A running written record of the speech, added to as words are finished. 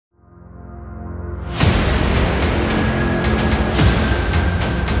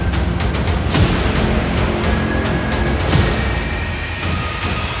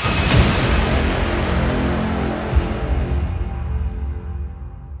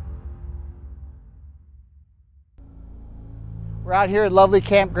We're out here at lovely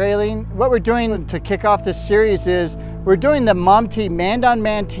Camp Grayling. What we're doing to kick off this series is we're doing the MUM-T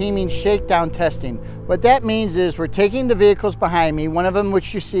man-on-man teaming shakedown testing. What that means is we're taking the vehicles behind me, one of them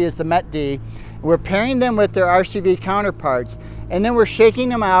which you see is the MET D, and we're pairing them with their RCV counterparts, and then we're shaking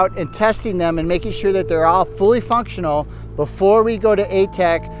them out and testing them and making sure that they're all fully functional before we go to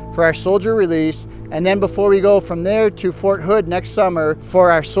ATAC for our soldier release, and then before we go from there to Fort Hood next summer for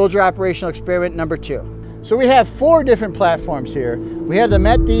our soldier operational experiment number 2. So we have 4 different platforms here. We have the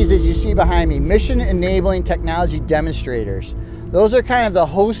MET Ds, as you see behind me, Mission Enabling Technology Demonstrators. Those are kind of the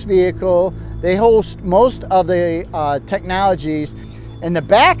host vehicle. They host most of the technologies. In the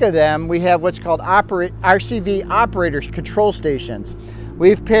back of them, we have what's called RCV Operator Control Stations.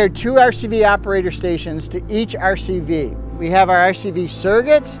 We've paired 2 RCV operator stations to each RCV. We have our RCV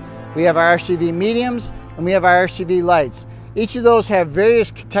surrogates, we have our RCV mediums, and we have our RCV lights. Each of those have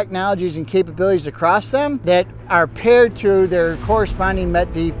various technologies and capabilities across them that are paired to their corresponding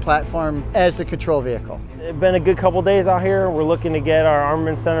MET D platform as the control vehicle. It's been a good couple days out here. We're looking to get our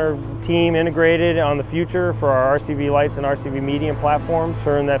Armament Center team integrated on the future for our RCV lights and RCV medium platforms,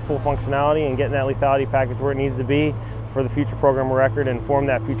 ensuring that full functionality and getting that lethality package where it needs to be for the future program of record and form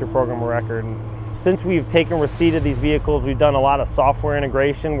that future program of record. Since we've taken receipt of these vehicles, we've done a lot of software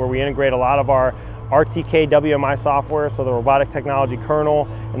integration where we integrate a lot of our RTK WMI software, so the robotic technology kernel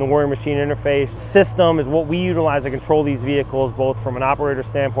and the warrior machine interface system is what we utilize to control these vehicles, both from an operator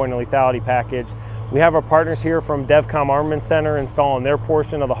standpoint and lethality package. We have our partners here from DEVCOM Armament Center installing their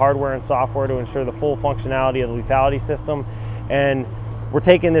portion of the hardware and software to ensure the full functionality of the lethality system. And we're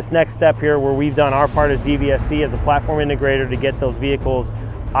taking this next step here where we've done our part as DVSC, as a platform integrator, to get those vehicles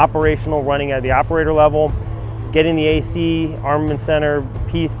operational, running at the operator level, getting the AC Armament Center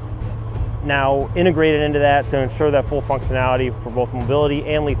piece now integrated into that to ensure that full functionality for both mobility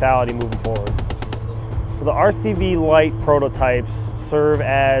and lethality moving forward. So the RCV light prototypes serve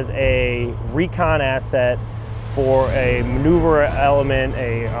as a recon asset for a maneuver element,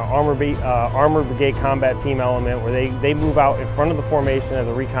 a armored brigade combat team element, where they move out in front of the formation as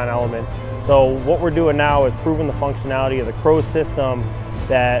a recon element. So what we're doing now is proving the functionality of the CROW system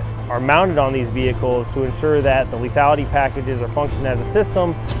that are mounted on these vehicles to ensure that the lethality packages are functioning as a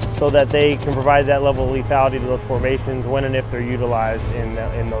system so that they can provide that level of lethality to those formations when and if they're utilized in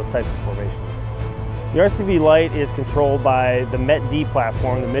those types of formations. The RCV light is controlled by the MET D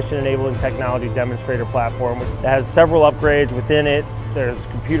platform, the Mission Enabling Technology Demonstrator platform, that has several upgrades within it. There's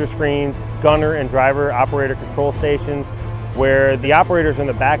computer screens, gunner and driver operator control stations, where the operators are in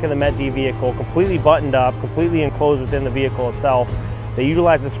the back of the MET D vehicle, completely buttoned up, completely enclosed within the vehicle itself. They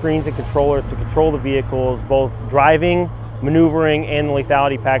utilize the screens and controllers to control the vehicles, both driving, maneuvering, and the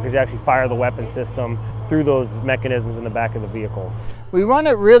lethality package to actually fire the weapon system through those mechanisms in the back of the vehicle. We want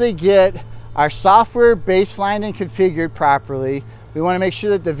to really get our software baselined and configured properly. We want to make sure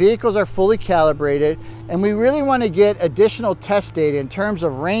that the vehicles are fully calibrated, and we really want to get additional test data in terms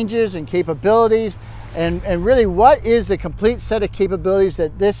of ranges and capabilities, and really what is the complete set of capabilities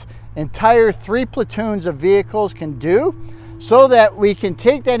that this entire 3 platoons of vehicles can do, so that we can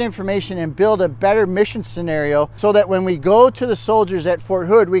take that information and build a better mission scenario, so that when we go to the soldiers at Fort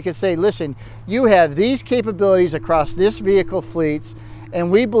Hood, we can say, listen, you have these capabilities across this vehicle fleets,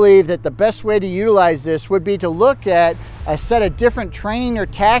 and we believe that the best way to utilize this would be to look at a set of different training or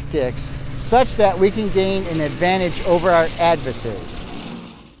tactics such that we can gain an advantage over our adversary.